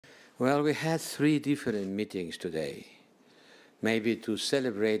Well, we had 3 different meetings today, maybe to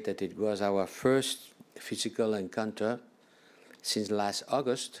celebrate that it was our first physical encounter since last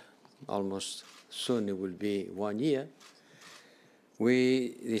August. Almost soon it will be 1 year.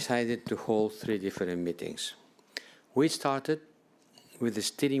 We decided to hold 3 different meetings. We started with the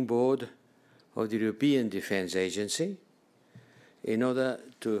steering board of the European Defence Agency in order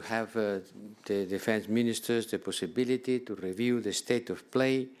to have the defense ministers the possibility to review the state of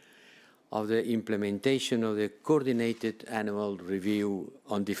play of the implementation of the Coordinated Annual Review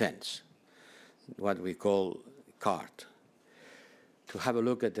on Defense, what we call CART. To have a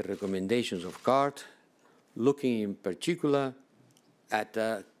look at the recommendations of CART, looking in particular at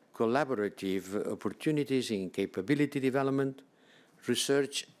collaborative opportunities in capability development,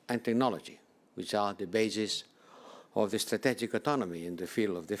 research and technology, which are the basis of the strategic autonomy in the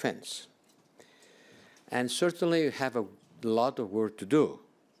field of defense. And certainly we have a lot of work to do.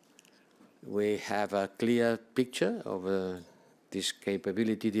 We have a clear picture of this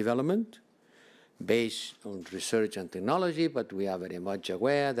capability development based on research and technology, but we are very much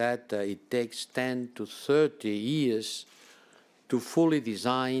aware that it takes 10 to 30 years to fully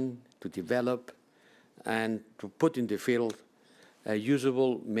design, to develop, and to put in the field a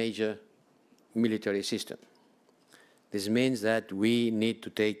usable major military system. This means that we need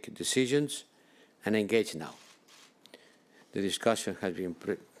to take decisions and engage now. The discussion has been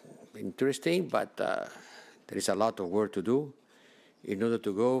interesting, but there is a lot of work to do in order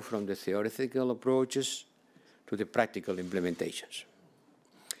to go from the theoretical approaches to the practical implementations.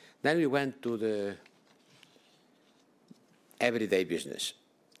 Then we went to the everyday business.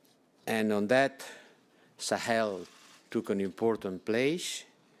 And on that, Sahel took an important place.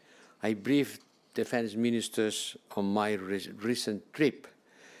 I briefed defense ministers on my recent trip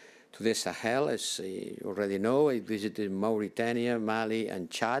to the Sahel. As you already know, I visited Mauritania, Mali, and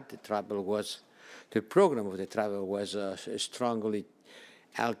Chad. The program of the travel was strongly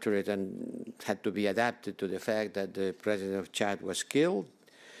altered and had to be adapted to the fact that the president of Chad was killed.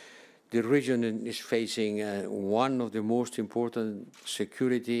 The region is facing one of the most important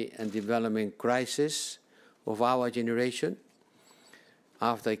security and development crises of our generation.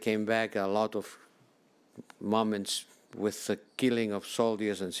 After I came back, a lot of moments with the killing of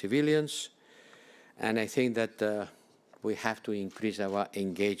soldiers and civilians, and I think that we have to increase our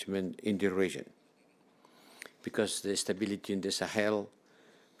engagement in the region because the stability in the Sahel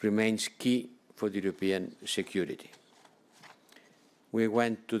remains key for the European security. We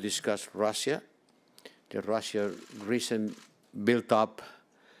went to discuss Russia, the Russia recent build-up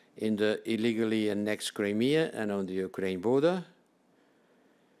in the illegally annexed Crimea and on the Ukraine border.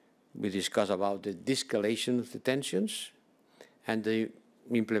 We discussed about the de-escalation of the tensions and the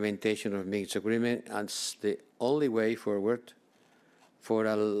implementation of Minsk agreement as the only way forward for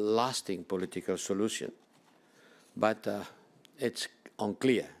a lasting political solution. But it's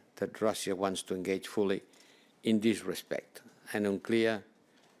unclear that Russia wants to engage fully in this respect. And unclear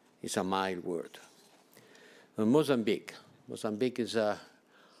is a mild word. Mozambique. Mozambique is a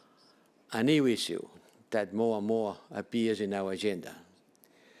new issue that more and more appears in our agenda.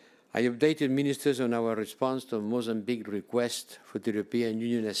 I updated ministers on our response to Mozambique's request for the European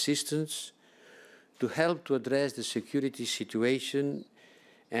Union assistance to help to address the security situation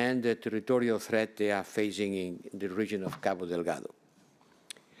and the territorial threat they are facing in the region of Cabo Delgado.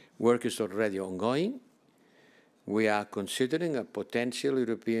 Work is already ongoing. We are considering a potential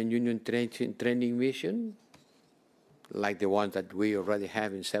European Union training mission, like the one that we already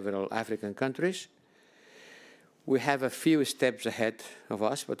have in several African countries. We have a few steps ahead of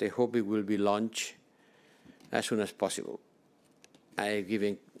us, but I hope it will be launched as soon as possible. I am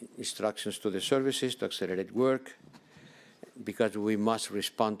giving instructions to the services to accelerate work because we must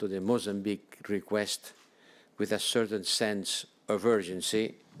respond to the Mozambique request with a certain sense of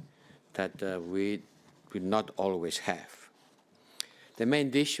urgency that we will not always have. The main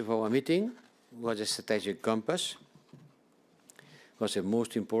dish of our meeting was a strategic compass. It was the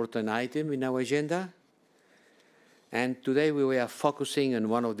most important item in our agenda. And today we were focusing on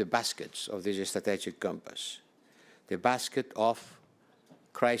one of the baskets of this strategic compass, the basket of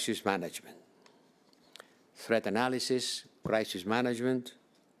crisis management, threat analysis, crisis management.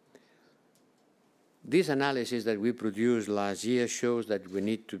 This analysis that we produced last year shows that we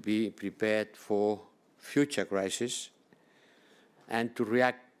need to be prepared for future crises and to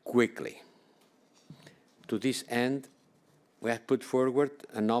react quickly. To this end, we have put forward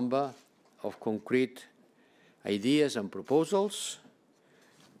a number of concrete ideas and proposals.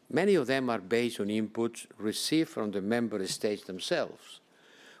 Many of them are based on inputs received from the member states themselves.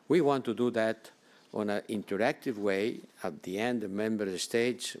 We want to do that on an interactive way. At the end, the member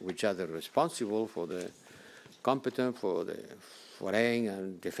states, which are the responsible for the competent for the foreign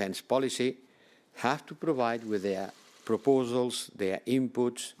and defense policy, have to provide with their proposals, their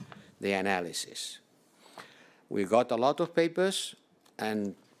inputs, their analysis. We got a lot of papers,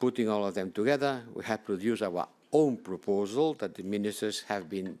 and putting all of them together, we have produced our own proposal that the ministers have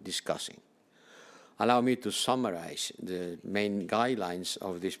been discussing. Allow me to summarize the main guidelines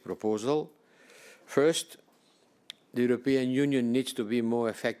of this proposal. First, the European Union needs to be more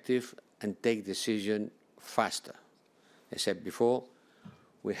effective and take decisions faster. As I said before,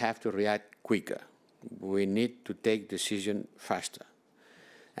 we have to react quicker. We need to take decisions faster.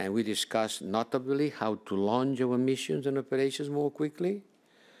 And we discussed notably how to launch our missions and operations more quickly,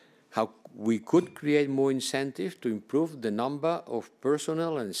 how we could create more incentives to improve the number of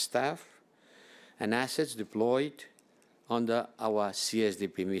personnel and staff and assets deployed under our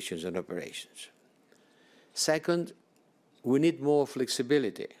CSDP missions and operations. Second, we need more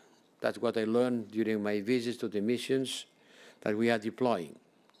flexibility. That's what I learned during my visits to the missions that we are deploying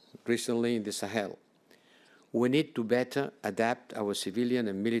recently in the Sahel. We need to better adapt our civilian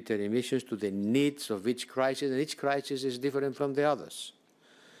and military missions to the needs of each crisis, and each crisis is different from the others.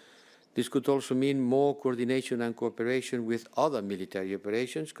 This could also mean more coordination and cooperation with other military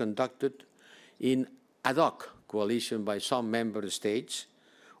operations conducted in ad hoc coalition by some member states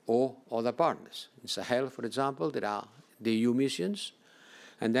or other partners. In Sahel, for example, there are the EU missions,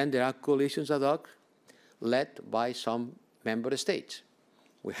 and then there are coalitions ad hoc led by some member states.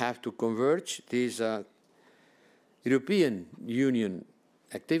 We have to converge this European Union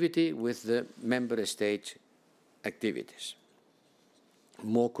activity with the member state activities.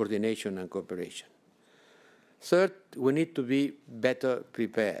 More coordination and cooperation. Third, we need to be better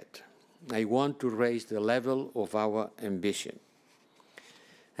prepared. I want to raise the level of our ambition.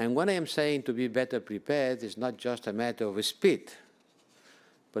 And when I am saying to be better prepared, it's not just a matter of speed,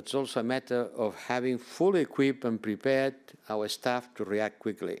 but it's also a matter of having fully equipped and prepared our staff to react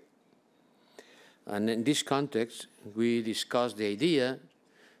quickly. And in this context, we discussed the idea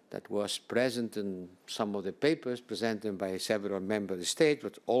that was present in some of the papers presented by several member states,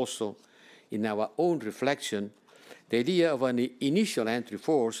 but also in our own reflection, the idea of an initial entry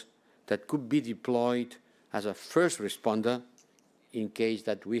force that could be deployed as a first responder in case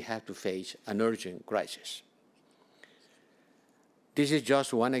that we have to face an urgent crisis. This is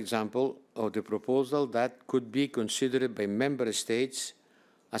just one example of the proposal that could be considered by member states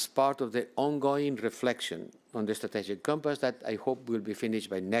as part of the ongoing reflection on the strategic compass that I hope will be finished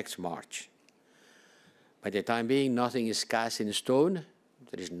by next March. By the time being, nothing is cast in stone.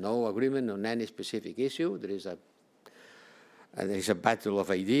 There is no agreement on any specific issue. There is a battle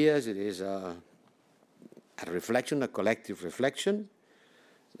of ideas. There is a reflection, a collective reflection.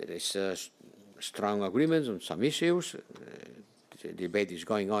 There is strong agreements on some issues. The debate is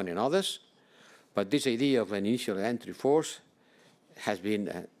going on in others. But this idea of an initial entry force has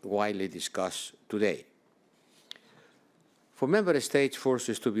been widely discussed today. For member states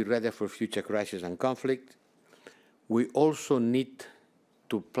forces to be ready for future crises and conflict, we also need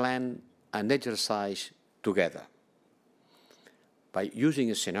to plan and exercise together by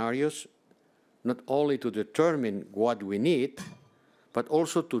using scenarios not only to determine what we need, but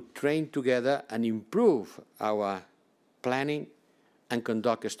also to train together and improve our planning and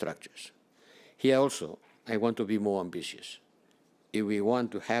conduct structures. Here also, I want to be more ambitious. If we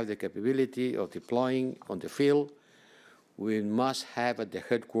want to have the capability of deploying on the field, we must have at the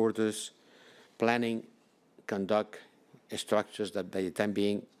headquarters planning, conduct structures that by the time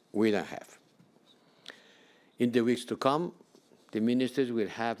being we don't have. In the weeks to come, the ministers will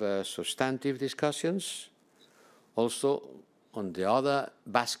have substantive discussions also on the other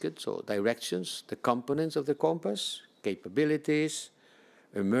baskets or directions, the components of the compass, capabilities,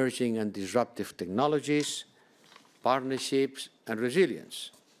 emerging and disruptive technologies, partnerships, and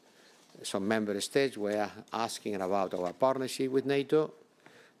resilience. Some member states were asking about our partnership with NATO.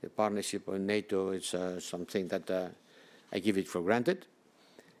 The partnership with NATO is something that I give it for granted.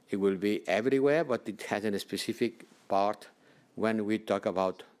 It will be everywhere, but it has a specific part when we talk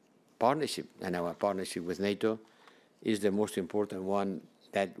about partnership, and our partnership with NATO is the most important one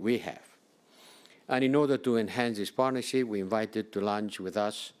that we have. And in order to enhance this partnership, we invited to lunch with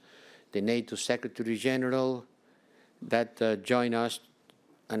us the NATO Secretary General that joined us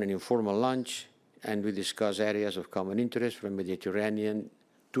on an informal lunch, and we discussed areas of common interest from Mediterranean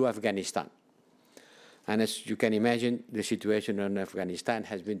to Afghanistan. And as you can imagine, the situation in Afghanistan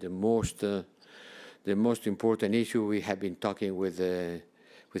has been the most important issue we have been talking with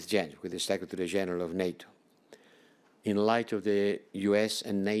Jens, with the Secretary General of NATO. in light of the US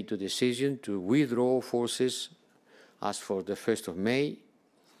and NATO decision to withdraw forces as for the 1st of May,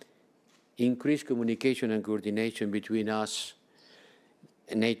 increased communication and coordination between us,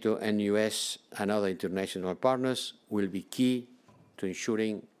 NATO and US and other international partners will be key to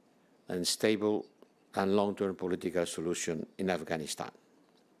ensuring a stable and long-term political solution in Afghanistan.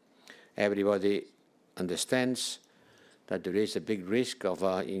 Everybody understands that there is a big risk of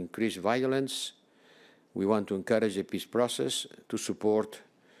increased violence. We want to encourage the peace process to support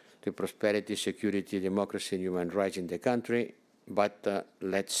the prosperity, security, democracy, and human rights in the country, but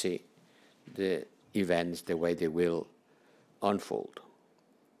let's see the events the way they will unfold.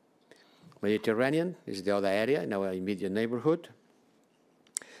 Mediterranean is the other area in our immediate neighborhood,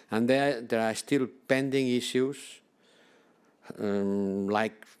 and there are still pending issues,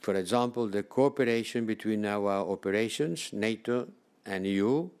 like, for example, the cooperation between our operations, NATO and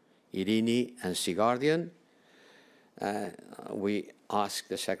EU, IRINI and Sea Guardian. We asked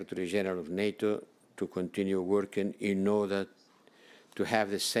the Secretary General of NATO to continue working in order to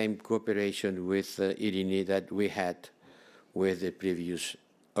have the same cooperation with IRINI that we had with the previous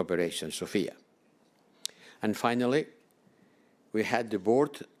Operation Sophia. And finally, we had the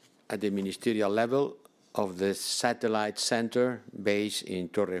board at the ministerial level of the satellite center based in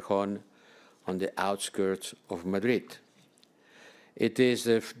Torrejón on the outskirts of Madrid. It is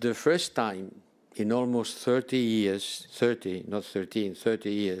the first time in almost 30 years, 30, not 13,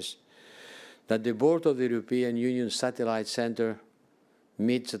 30 years, that the board of the European Union Satellite Center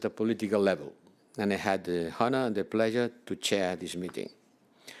meets at a political level. And I had the honor and the pleasure to chair this meeting.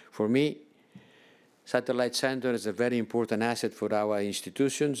 For me, Satellite Center is a very important asset for our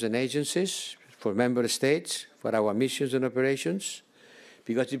institutions and agencies, for member states, for our missions and operations,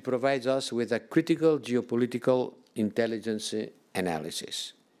 because it provides us with a critical geopolitical intelligence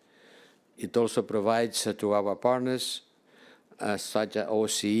analysis. It also provides to our partners, such as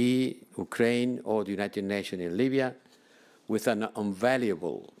OSCE, Ukraine, or the United Nations in Libya, with an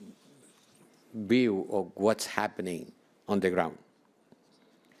invaluable view of what's happening on the ground.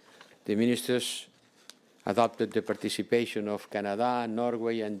 The ministers adopted the participation of Canada,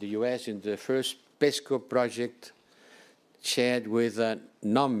 Norway, and the US in the first PESCO project shared with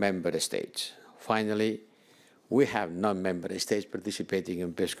non-member states. Finally, we have non-member states participating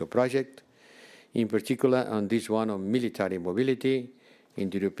in PESCO project, in particular on this one on military mobility in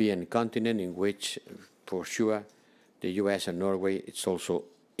the European continent, in which, for sure, the US and Norway, it's also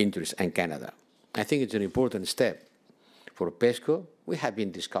interest, and Canada. I think it's an important step for PESCO. We have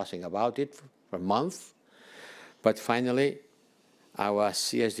been discussing about it for months, but finally, our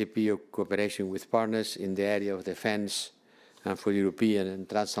CSDP cooperation with partners in the area of defense and for European and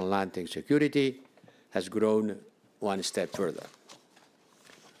transatlantic security has grown one step further.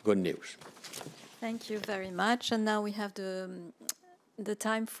 Good news. Thank you very much. And now we have the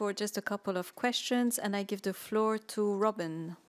time for just a couple of questions, and I give the floor to Robin.